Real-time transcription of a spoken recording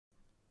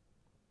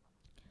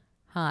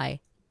Hi,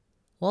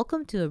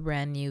 welcome to a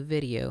brand new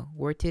video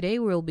where today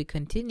we'll be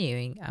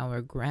continuing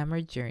our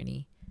grammar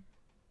journey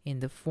in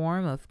the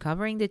form of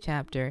covering the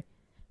chapter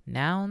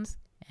Nouns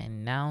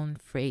and Noun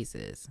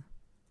Phrases.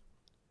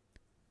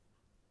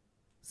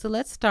 So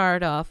let's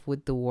start off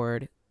with the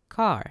word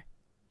car.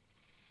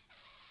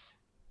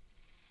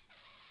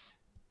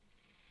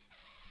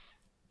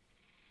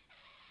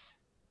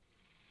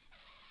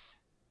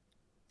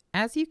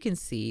 As you can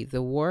see,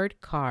 the word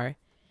car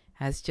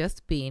has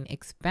just been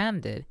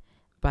expanded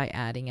by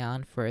adding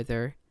on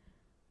further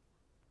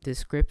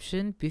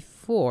description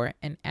before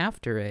and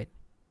after it.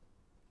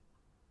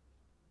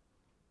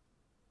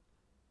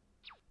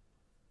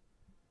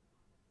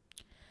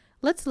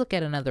 Let's look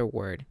at another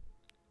word.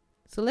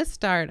 So let's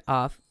start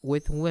off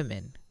with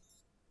women.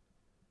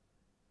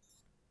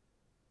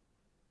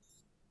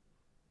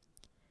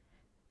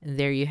 And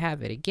there you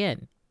have it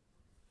again.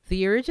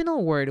 The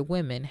original word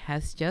women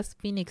has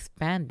just been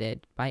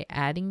expanded by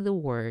adding the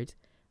words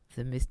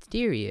the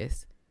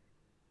mysterious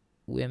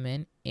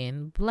women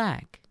in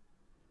black.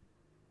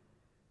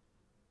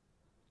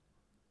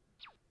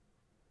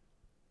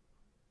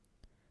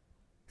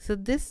 So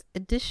this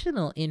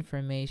additional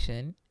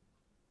information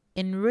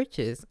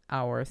enriches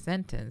our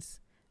sentence,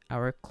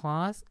 our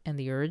clause, and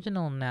the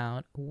original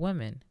noun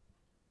women.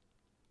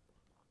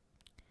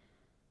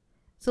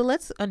 So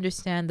let's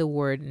understand the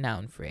word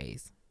noun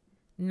phrase.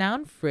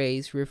 Noun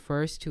phrase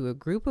refers to a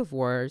group of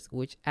words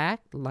which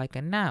act like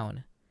a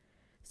noun.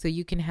 So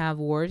you can have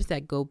words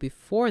that go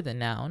before the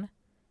noun,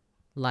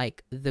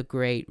 like the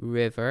great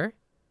river,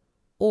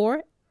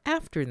 or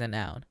after the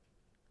noun,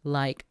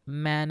 like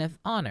man of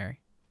honor.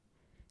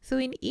 So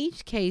in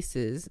each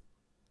cases,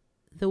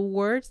 the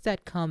words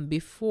that come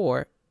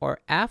before or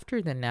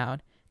after the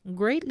noun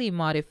greatly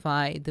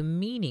modify the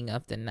meaning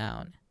of the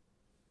noun.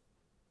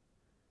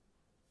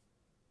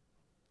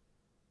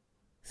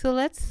 So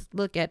let's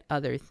look at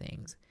other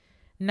things.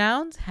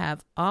 Nouns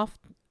have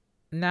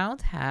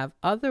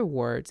other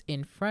words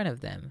in front of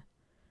them.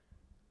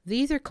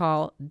 These are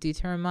called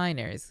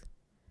determiners.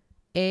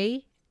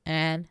 A,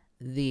 and,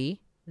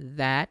 the,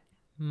 that,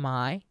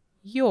 my,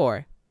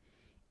 your.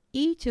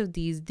 Each of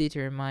these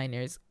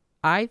determiners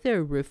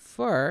either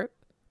refer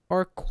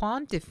or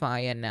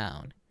quantify a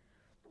noun.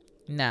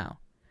 Now,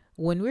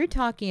 when we're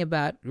talking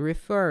about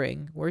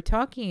referring, we're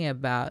talking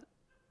about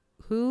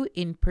who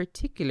in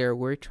particular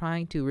we're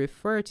trying to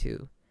refer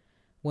to.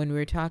 When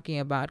we're talking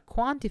about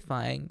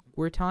quantifying,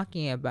 we're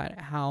talking about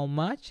how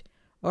much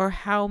or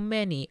how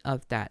many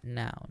of that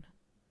noun.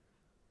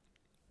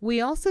 We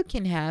also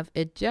can have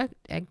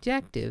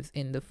adjectives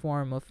in the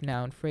form of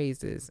noun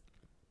phrases.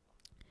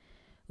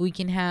 We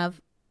can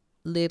have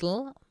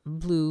little,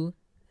 blue,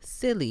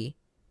 silly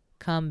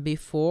come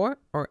before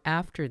or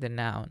after the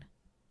noun.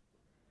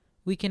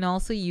 We can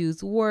also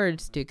use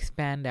words to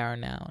expand our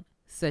noun,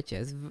 such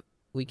as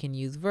we can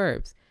use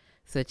verbs,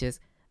 such as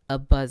a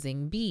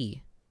buzzing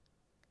bee.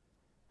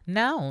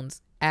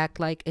 Nouns act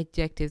like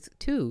adjectives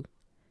too.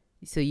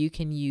 So you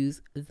can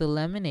use the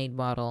lemonade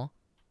bottle.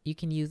 You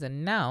can use a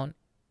noun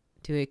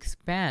to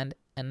expand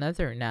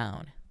another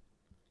noun.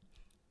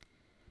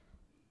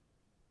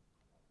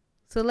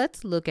 So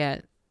let's look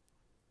at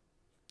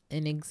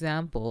an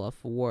example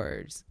of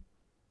words.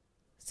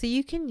 So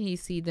you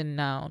see the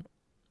noun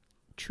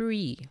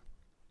tree,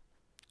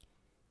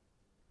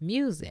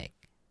 music,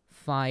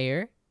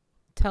 fire,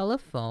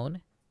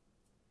 telephone,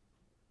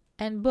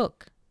 and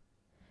book.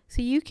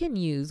 So you can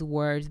use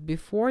words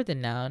before the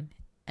noun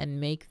and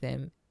make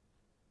them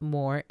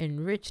more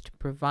enriched,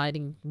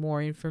 providing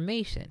more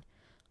information.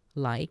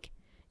 Like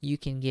you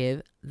can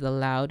give the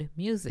loud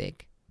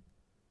music,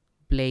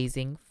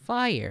 blazing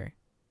fire.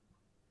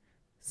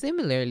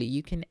 Similarly,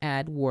 you can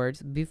add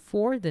words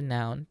before the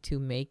noun to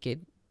make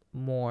it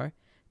more,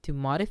 to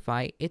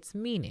modify its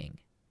meaning.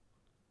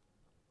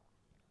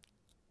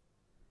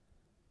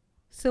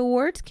 So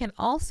words can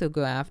also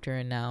go after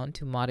a noun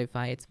to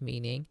modify its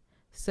meaning,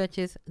 such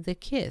as the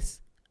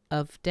kiss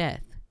of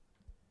death.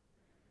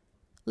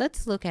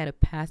 Let's look at a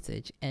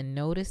passage and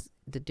notice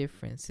the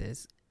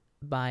differences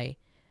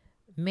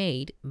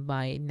made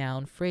by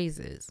noun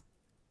phrases.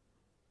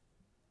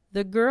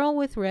 The girl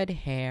with red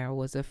hair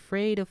was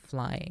afraid of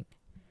flying.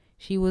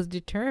 She was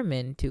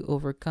determined to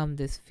overcome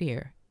this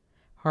fear.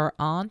 Her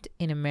aunt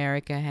in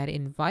America had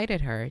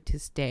invited her to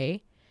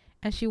stay,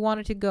 and she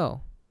wanted to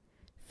go.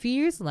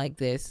 Fears like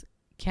this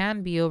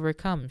can be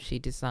overcome, she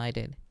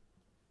decided.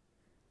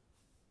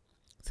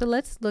 So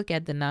let's look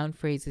at the noun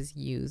phrases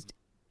used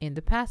in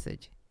the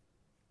passage.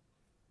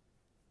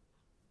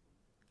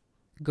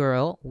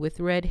 Girl with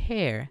red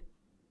hair.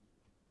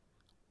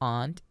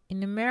 Aunt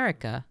in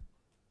America.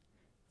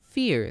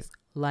 Fears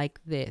like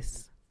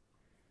this.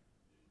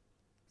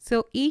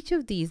 So each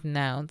of these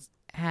nouns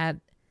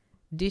had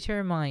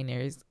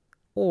determiners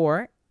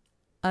or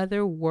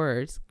other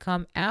words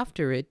come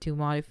after it to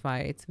modify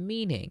its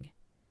meaning.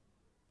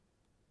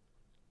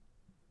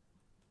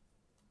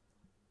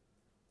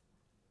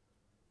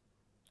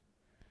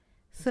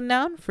 So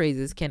noun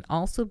phrases can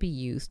also be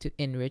used to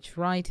enrich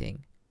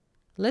writing.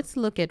 Let's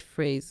look at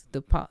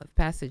the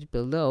passage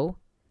below.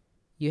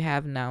 You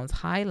have nouns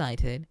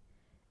highlighted,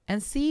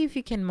 and see if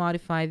you can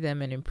modify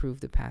them and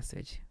improve the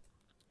passage.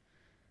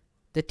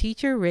 The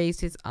teacher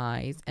raised his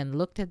eyes and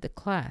looked at the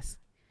class.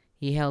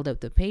 He held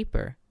up the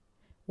paper.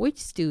 Which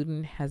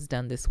student has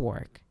done this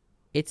work?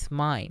 It's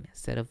mine,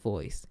 said a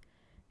voice.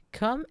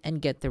 Come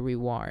and get the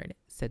reward,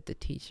 said the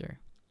teacher.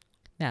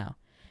 Now,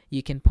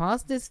 you can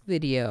pause this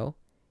video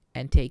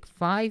and take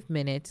 5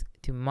 minutes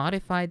to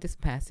modify this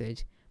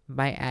passage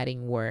by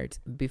adding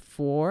words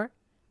before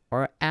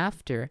or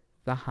after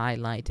the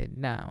highlighted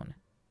noun.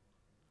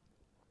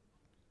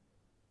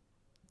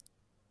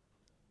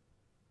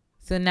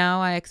 So now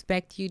I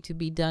expect you to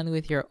be done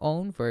with your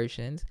own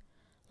versions.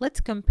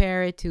 Let's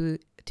compare it to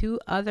 2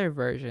 other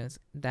versions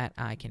that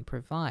I can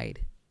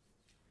provide.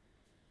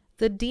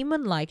 The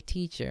demon-like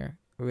teacher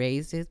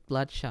raised his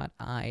bloodshot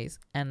eyes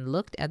and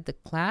looked at the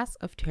class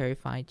of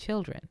terrified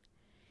children.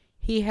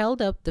 He held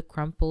up the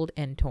crumpled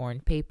and torn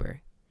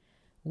paper.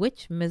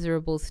 Which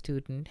miserable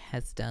student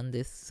has done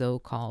this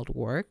so-called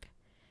work?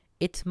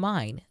 It's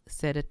mine,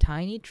 said a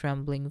tiny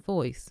trembling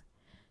voice.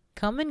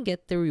 Come and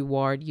get the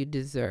reward you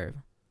deserve,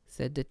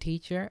 said the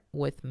teacher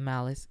with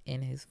malice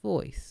in his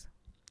voice.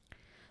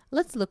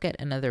 Let's look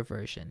at another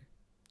version.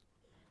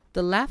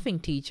 The laughing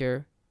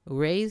teacher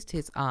raised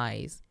his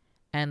eyes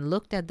and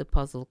looked at the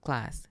puzzled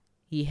class.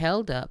 He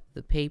held up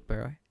the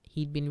paper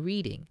he'd been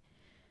reading.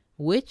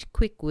 Which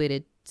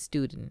quick-witted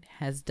student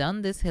has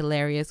done this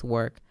hilarious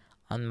work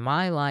on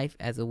my life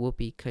as a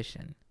whoopee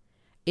cushion?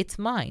 It's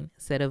mine,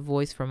 said a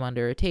voice from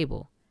under a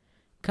table.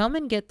 Come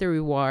and get the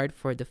reward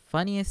for the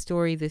funniest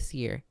story this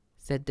year,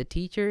 said the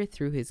teacher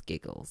through his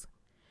giggles.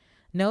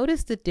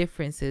 Notice the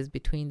differences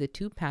between the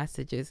 2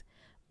 passages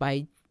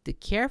by the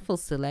careful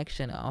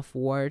selection of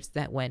words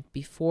that went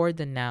before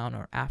the noun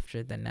or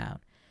after the noun.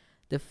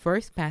 The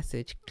first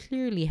passage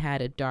clearly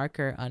had a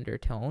darker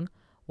undertone,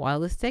 while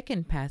the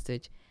second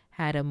passage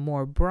had a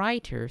more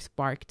brighter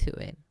spark to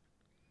it.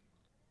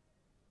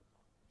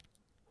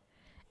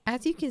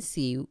 As you can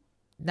see,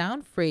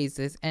 noun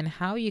phrases and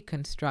how you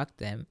construct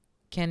them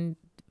can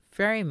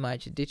very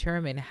much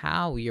determine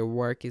how your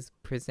work is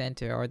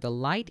presented or the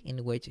light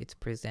in which it's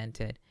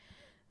presented.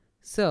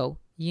 So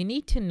you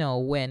need to know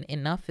when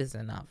enough is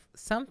enough.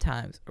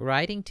 Sometimes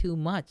writing too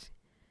much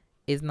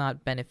is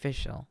not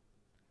beneficial.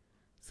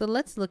 So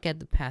let's look at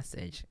the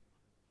passage.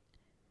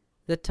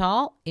 The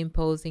tall,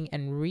 imposing,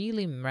 and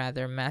really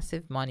rather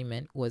massive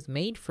monument was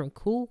made from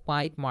cool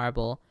white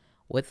marble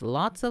with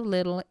lots of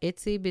little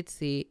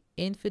itsy-bitsy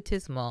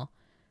infinitesimal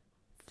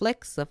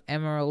flecks of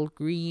emerald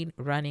green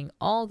running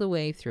all the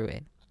way through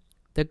it.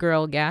 The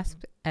girl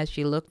gasped as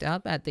she looked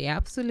up at the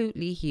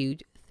absolutely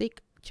huge,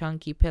 thick,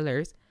 chunky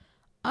pillars,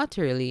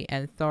 utterly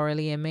and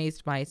thoroughly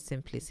amazed by its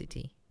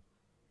simplicity.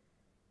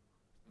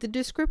 The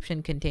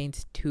description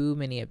contains too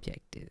many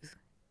adjectives.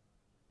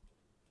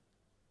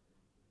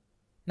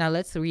 Now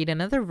let's read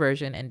another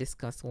version and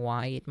discuss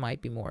why it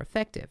might be more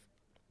effective.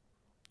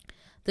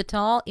 The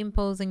tall,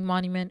 imposing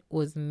monument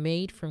was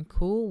made from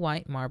cool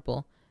white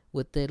marble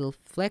with little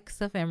flecks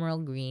of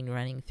emerald green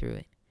running through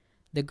it.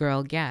 The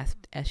girl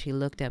gasped as she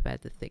looked up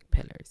at the thick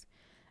pillars,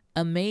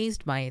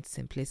 amazed by its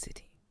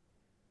simplicity.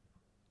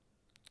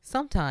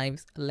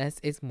 Sometimes less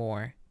is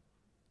more.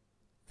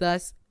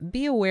 Thus,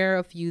 be aware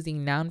of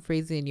using noun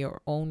phrases in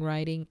your own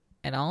writing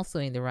and also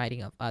in the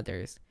writing of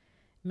others.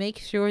 Make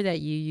sure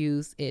that you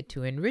use it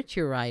to enrich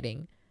your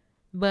writing,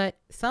 but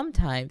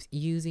sometimes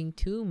using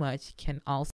too much can also